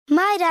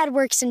My dad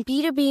works in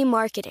B2B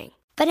marketing,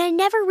 but I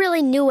never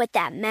really knew what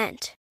that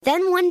meant.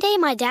 Then one day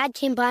my dad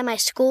came by my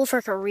school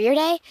for career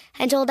day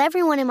and told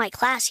everyone in my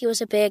class he was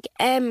a big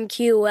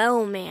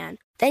MQL man.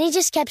 Then he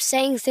just kept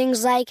saying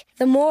things like,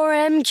 the more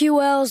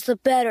MQLs, the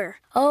better,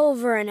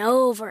 over and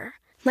over.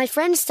 My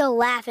friends still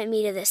laugh at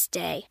me to this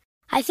day.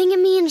 I think it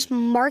means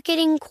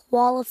marketing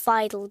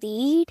qualified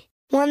lead.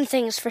 One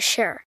thing's for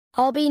sure,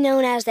 I'll be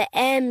known as the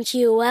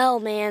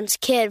MQL man's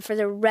kid for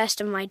the rest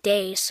of my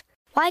days.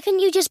 Why couldn't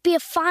you just be a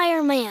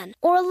fireman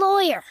or a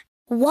lawyer?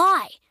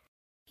 Why?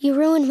 You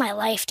ruined my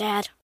life,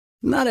 Dad.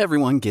 Not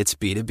everyone gets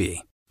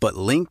B2B, but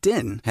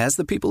LinkedIn has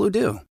the people who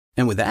do.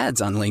 And with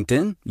ads on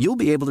LinkedIn, you'll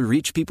be able to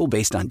reach people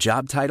based on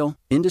job title,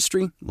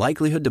 industry,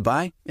 likelihood to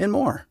buy, and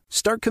more.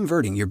 Start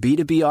converting your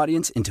B2B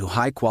audience into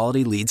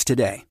high-quality leads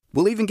today.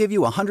 We'll even give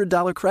you a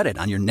 $100 credit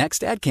on your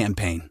next ad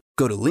campaign.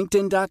 Go to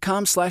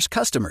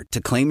linkedin.com/customer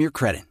to claim your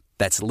credit.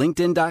 That's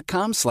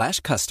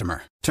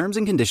linkedin.com/customer. Terms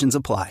and conditions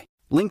apply.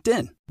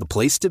 LinkedIn, the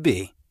place to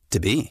be, to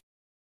be.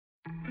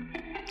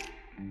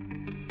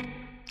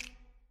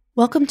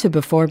 Welcome to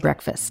Before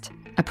Breakfast,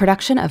 a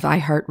production of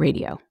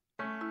iHeartRadio.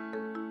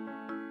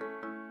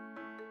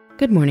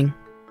 Good morning.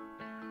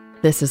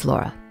 This is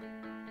Laura.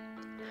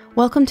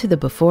 Welcome to the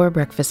Before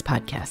Breakfast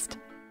podcast.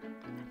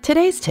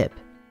 Today's tip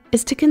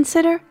is to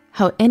consider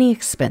how any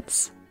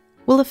expense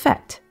will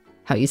affect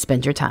how you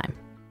spend your time.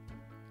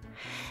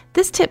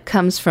 This tip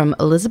comes from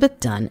Elizabeth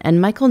Dunn and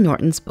Michael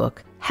Norton's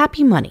book,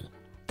 Happy Money,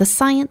 The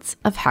Science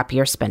of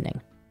Happier Spending.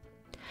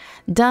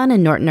 Dunn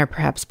and Norton are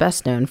perhaps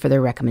best known for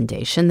their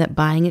recommendation that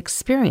buying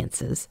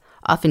experiences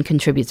often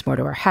contributes more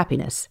to our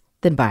happiness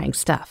than buying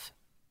stuff.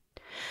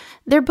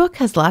 Their book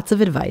has lots of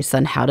advice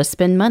on how to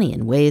spend money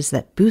in ways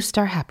that boost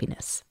our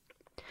happiness.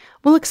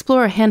 We'll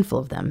explore a handful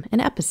of them in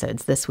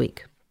episodes this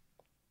week.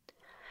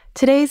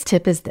 Today's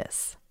tip is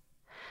this.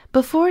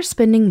 Before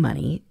spending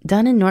money,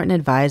 Dunn and Norton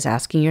advise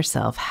asking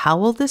yourself, how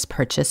will this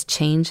purchase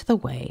change the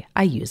way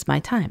I use my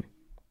time?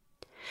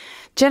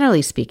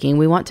 Generally speaking,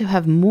 we want to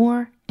have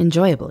more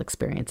enjoyable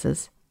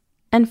experiences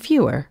and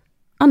fewer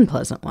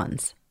unpleasant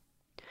ones.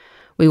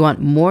 We want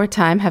more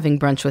time having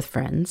brunch with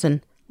friends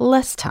and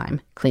less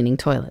time cleaning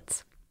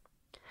toilets.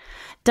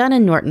 Dunn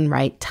and Norton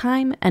write,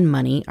 time and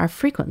money are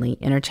frequently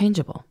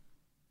interchangeable.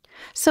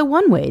 So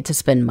one way to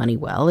spend money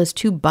well is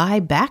to buy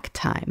back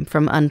time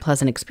from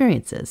unpleasant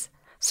experiences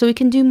so we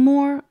can do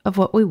more of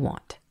what we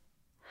want.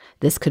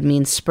 This could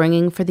mean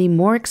springing for the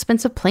more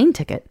expensive plane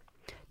ticket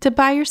to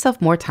buy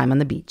yourself more time on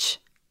the beach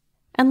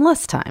and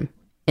less time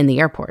in the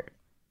airport.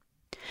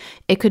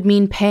 It could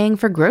mean paying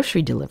for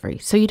grocery delivery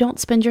so you don't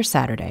spend your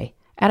Saturday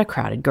at a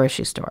crowded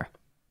grocery store.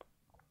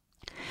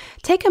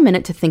 Take a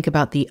minute to think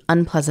about the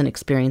unpleasant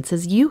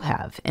experiences you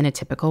have in a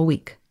typical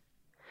week.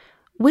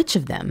 Which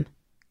of them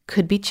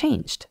could be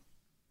changed?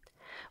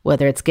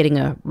 Whether it's getting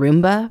a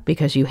Roomba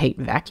because you hate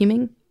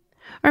vacuuming,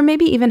 or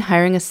maybe even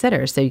hiring a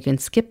sitter so you can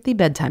skip the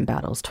bedtime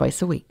battles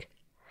twice a week.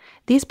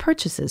 These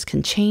purchases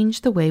can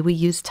change the way we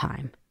use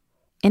time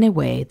in a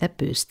way that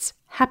boosts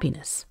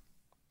happiness.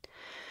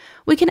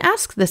 We can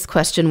ask this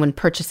question when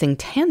purchasing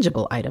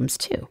tangible items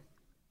too.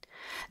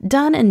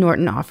 Dunn and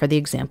Norton offer the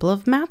example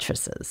of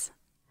mattresses.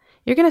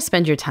 You're going to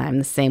spend your time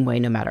the same way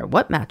no matter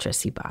what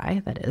mattress you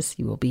buy, that is,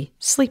 you will be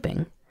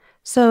sleeping.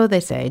 So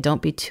they say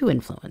don't be too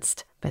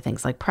influenced by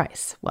things like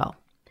price. Well,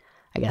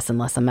 I guess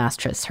unless a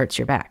mattress hurts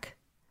your back.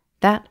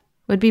 That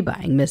would be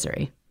buying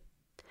misery.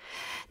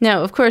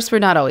 Now, of course, we're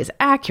not always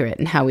accurate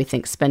in how we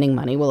think spending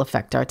money will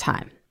affect our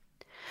time.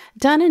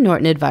 Dunn and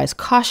Norton advise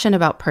caution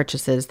about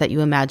purchases that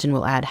you imagine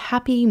will add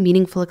happy,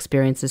 meaningful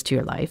experiences to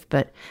your life,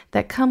 but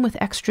that come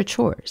with extra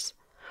chores,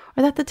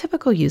 or that the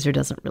typical user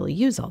doesn't really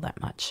use all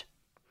that much.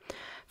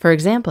 For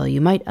example,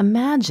 you might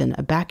imagine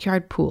a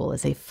backyard pool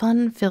as a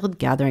fun-filled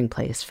gathering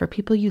place for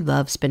people you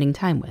love spending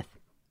time with,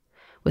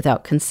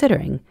 without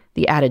considering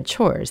the added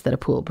chores that a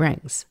pool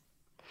brings.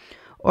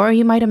 Or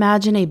you might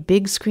imagine a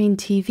big screen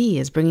TV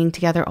as bringing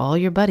together all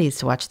your buddies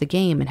to watch the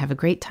game and have a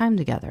great time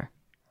together,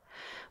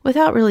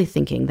 without really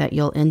thinking that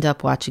you'll end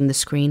up watching the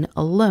screen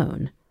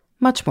alone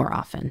much more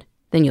often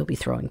than you'll be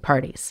throwing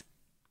parties.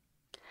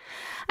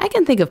 I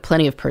can think of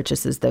plenty of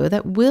purchases, though,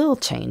 that will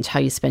change how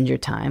you spend your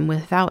time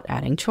without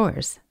adding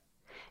chores.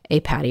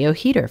 A patio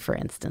heater, for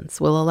instance,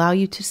 will allow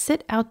you to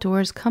sit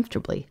outdoors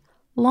comfortably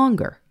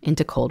longer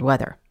into cold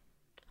weather.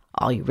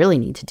 All you really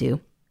need to do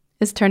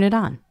is turn it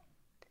on.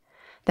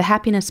 The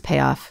happiness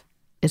payoff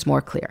is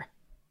more clear.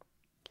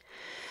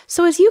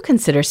 So as you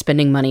consider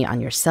spending money on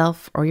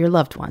yourself or your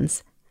loved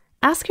ones,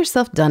 ask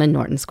yourself Dunn and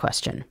Norton's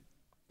question.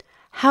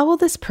 How will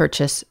this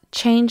purchase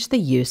change the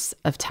use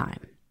of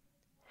time?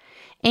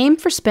 Aim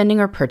for spending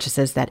or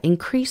purchases that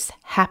increase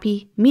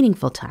happy,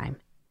 meaningful time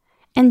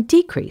and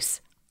decrease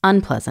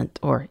unpleasant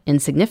or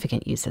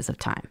insignificant uses of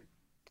time.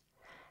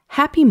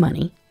 Happy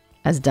money,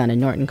 as Dunn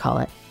and Norton call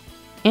it,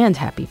 and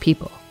happy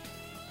people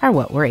are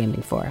what we're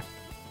aiming for.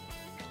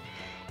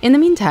 In the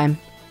meantime,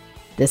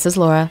 this is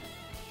Laura.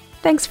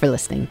 Thanks for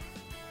listening,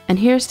 and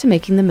here's to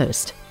making the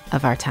most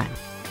of our time.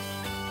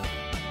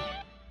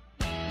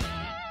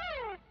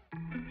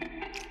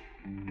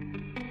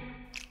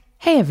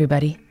 Hey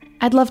everybody,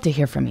 I'd love to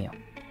hear from you.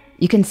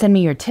 You can send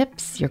me your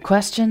tips, your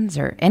questions,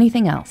 or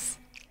anything else.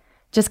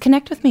 Just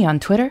connect with me on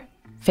Twitter,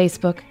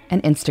 Facebook,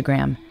 and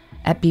Instagram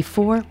at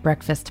Before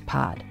Breakfast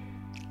Pod.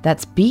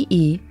 That's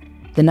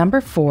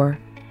BE4,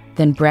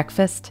 then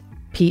breakfast,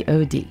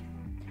 POD.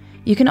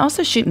 You can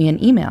also shoot me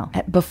an email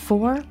at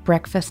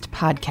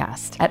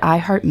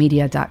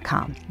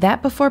beforebreakfastpodcast@iheartmedia.com.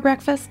 That Before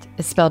Breakfast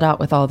is spelled out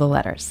with all the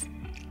letters.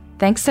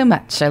 Thanks so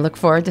much. I look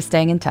forward to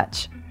staying in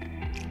touch.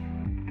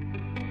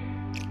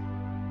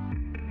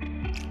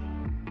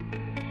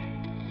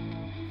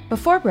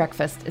 Before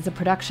Breakfast is a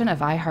production of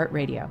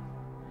iHeartRadio.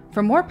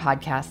 For more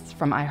podcasts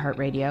from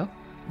iHeartRadio,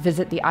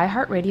 visit the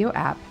iHeartRadio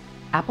app,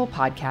 Apple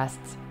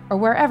Podcasts, or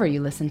wherever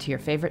you listen to your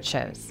favorite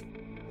shows.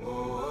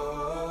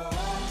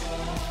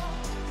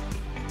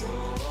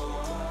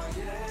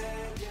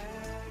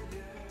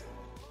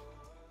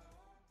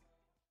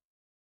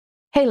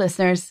 Hey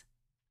listeners,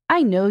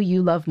 I know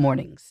you love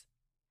mornings.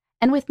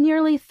 And with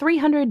nearly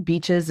 300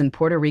 beaches in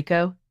Puerto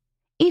Rico,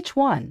 each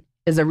one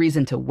is a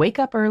reason to wake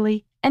up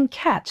early and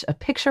catch a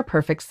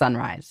picture-perfect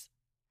sunrise.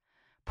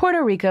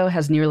 Puerto Rico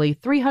has nearly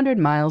 300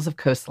 miles of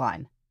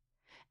coastline,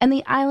 and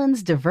the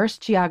island's diverse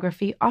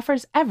geography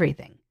offers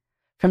everything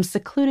from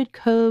secluded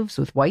coves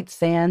with white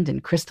sand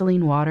and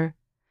crystalline water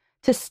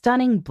to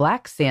stunning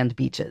black sand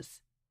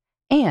beaches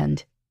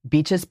and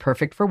beaches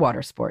perfect for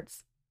water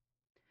sports.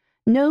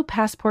 No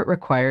passport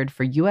required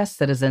for U.S.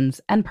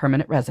 citizens and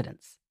permanent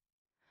residents.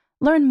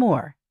 Learn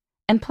more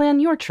and plan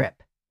your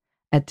trip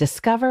at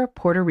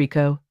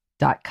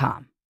discoverpuertorico.com.